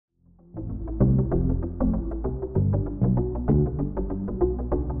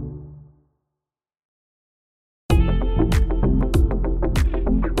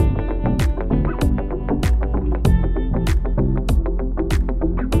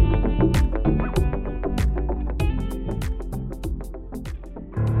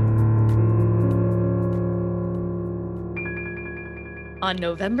On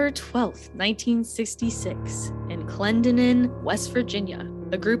November 12th, 1966, in Clendenin, West Virginia,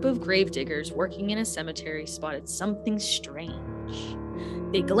 a group of gravediggers working in a cemetery spotted something strange.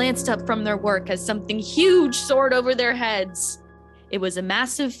 They glanced up from their work as something huge soared over their heads. It was a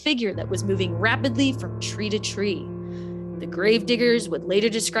massive figure that was moving rapidly from tree to tree. The gravediggers would later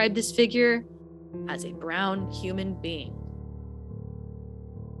describe this figure as a brown human being,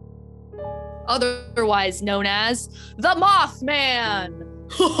 otherwise known as the Mothman.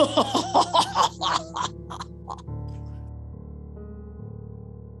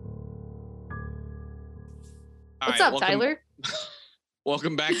 What's up, Tyler?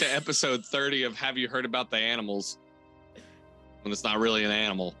 Welcome back to episode 30 of Have You Heard About the Animals? When it's not really an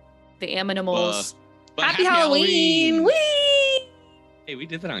animal. The Aminimals. But Happy Halloween! Whee! Hey, we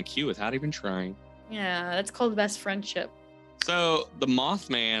did that on cue without even trying. Yeah, that's called best friendship. So, the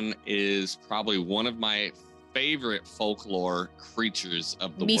Mothman is probably one of my favorite folklore creatures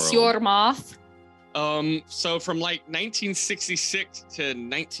of the Monsieur world. Moth. So from like 1966 to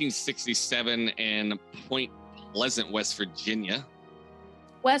 1967 in Point Pleasant, West Virginia.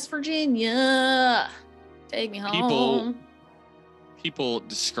 West Virginia. Take me home. People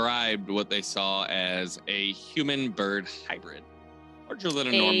described what they saw as a human-bird hybrid, larger than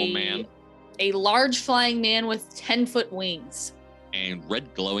a normal man. A large flying man with 10-foot wings. And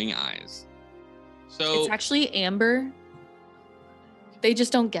red glowing eyes. So it's actually amber. They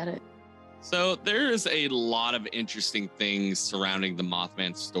just don't get it. So there's a lot of interesting things surrounding the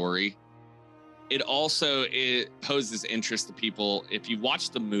Mothman story. It poses interest to people. If you watch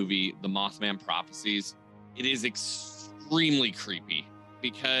the movie, The Mothman Prophecies, it is extremely creepy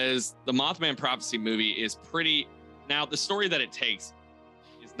because the Mothman Prophecy movie is pretty... Now, the story that it takes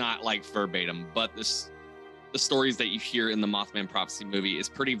is not like verbatim, but the stories that you hear in the Mothman Prophecy movie is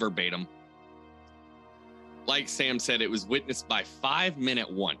pretty verbatim. Like Sam said, it was witnessed by 5 men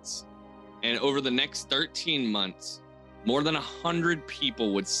at once. And over the next 13 months, more than 100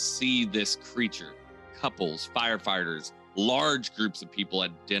 people would see this creature. Couples, firefighters, large groups of people at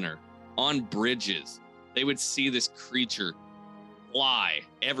dinner, on bridges. They would see this creature fly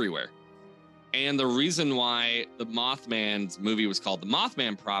everywhere. And the reason why the Mothman's movie was called The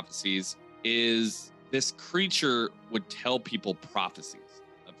Mothman Prophecies is this creature would tell people prophecies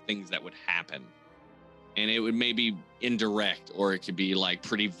of things that would happen. And it would maybe indirect, or it could be like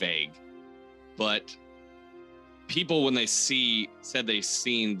pretty vague. But people, when they said they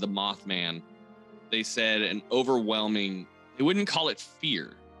seen the Mothman, they said an overwhelming, they wouldn't call it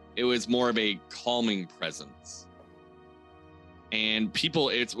fear. It was more of a calming presence. And people,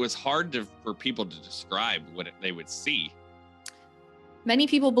 it was hard for people to describe what they would see. Many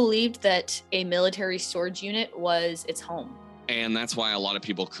people believed that a military storage unit was its home. And that's why a lot of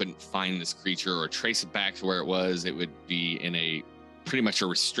people couldn't find this creature or trace it back to where it was. It would be in a pretty much a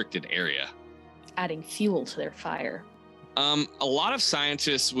restricted area. Adding fuel to their fire. A lot of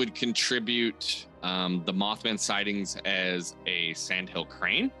scientists would contribute the Mothman sightings as a sandhill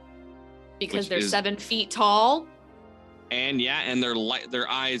crane. Because they're 7 feet tall. And yeah, and their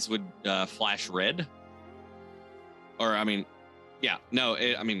eyes would flash red. Or, I mean, yeah, no,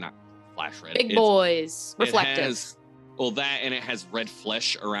 not flash red. Big boys, reflective. It has red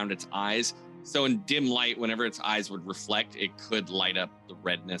flesh around its eyes. So in dim light, whenever its eyes would reflect, it could light up the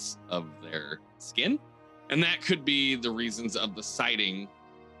redness of their skin. And that could be the reasons of the sighting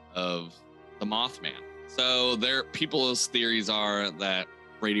of the Mothman. So people's theories are that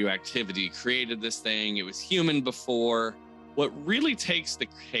radioactivity created this thing. It was human before. What really takes the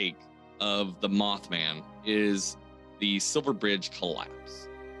cake of the Mothman is the Silver Bridge collapse.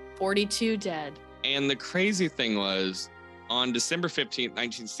 42 dead. And the crazy thing was, on December 15th,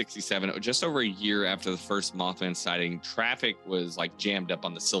 1967, just over a year after the first Mothman sighting, traffic was like jammed up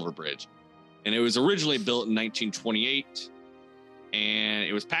on the Silver Bridge. And it was originally built in 1928, and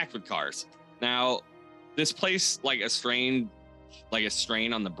it was packed with cars. Now, this place, like a strain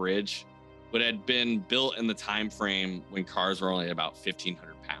on the bridge, would have been built in the time frame when cars were only about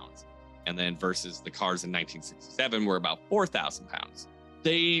 1,500 pounds. And then versus the cars in 1967 were about 4,000 pounds.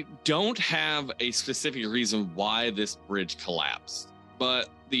 They don't have a specific reason why this bridge collapsed, but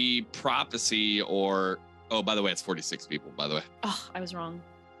the prophecy by the way, it's 46 people, by the way. Oh, I was wrong.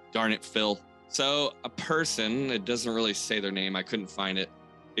 Darn it, Phil. So a person, it doesn't really say their name, I couldn't find it,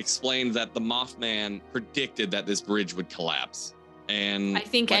 explained that the Mothman predicted that this bridge would collapse. And I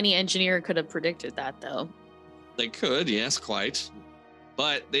think any engineer could have predicted that, though. They could, yes, quite.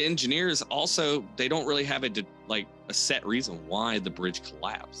 But the engineers also, they don't really have a set reason why the bridge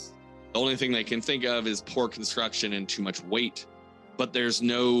collapsed. The only thing they can think of is poor construction and too much weight, but there's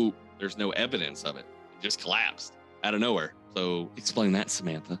no evidence of it. It just collapsed out of nowhere. So explain that,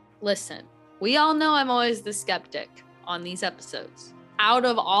 Samantha. Listen, we all know I'm always the skeptic on these episodes. Out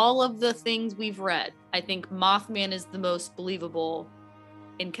of all of the things we've read, I think Mothman is the most believable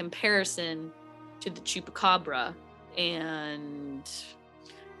in comparison to the Chupacabra and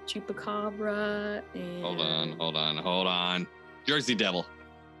Hold on. Jersey Devil.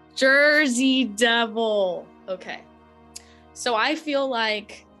 Jersey Devil. Okay. So I feel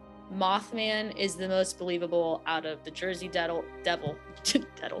like Mothman is the most believable out of the Jersey Devil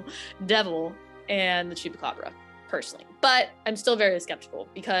and the Chupacabra, personally. But I'm still very skeptical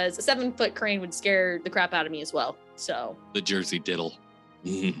because a 7-foot crane would scare the crap out of me as well. So the Jersey Diddle.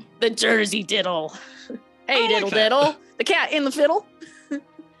 The Jersey Diddle. Hey, like diddle that. diddle. The cat in the fiddle.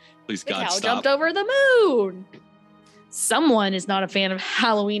 Please, The God, cow stop. jumped over the moon. Someone is not a fan of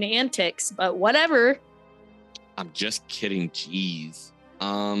Halloween antics, but whatever. I'm just kidding. Jeez.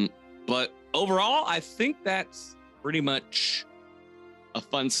 But overall, I think that's pretty much a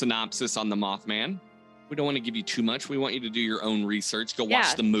fun synopsis on the Mothman. We don't want to give you too much. We want you to do your own research. Go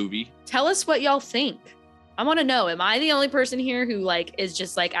watch the movie. Tell us what y'all think. I want to know. Am I the only person here who is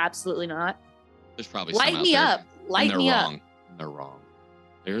just absolutely not? There's probably Light some out me there, up. Light me up. and they're wrong.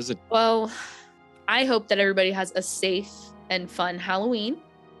 There's a Well, I hope that everybody has a safe and fun Halloween,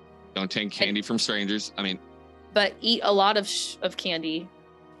 don't take candy from strangers. I mean, but eat a lot of candy.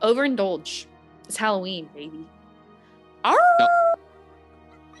 Overindulge. It's Halloween, baby.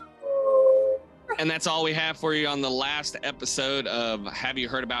 and that's all we have for you on the last episode of Have You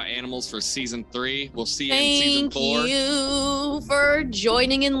Heard About Animals for season 3. We'll see you in season 4. Thank you for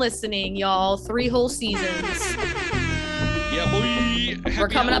joining and listening, y'all. 3 whole seasons. Yeah, boy. We're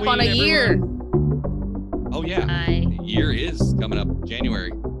Happy coming up on a Halloween, year. everyone. Oh, yeah. Bye. The year is coming up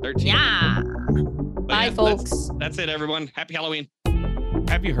January 13th. Yeah. But Bye, folks. That's it, everyone. Happy Halloween.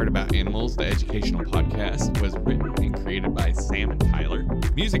 Have You Heard About Animals, the educational podcast, was written and created by Sam and Tyler.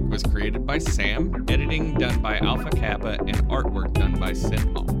 Music was created by Sam, editing done by Alpha Kappa, and artwork done by Sid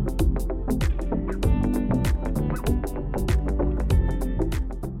Hall.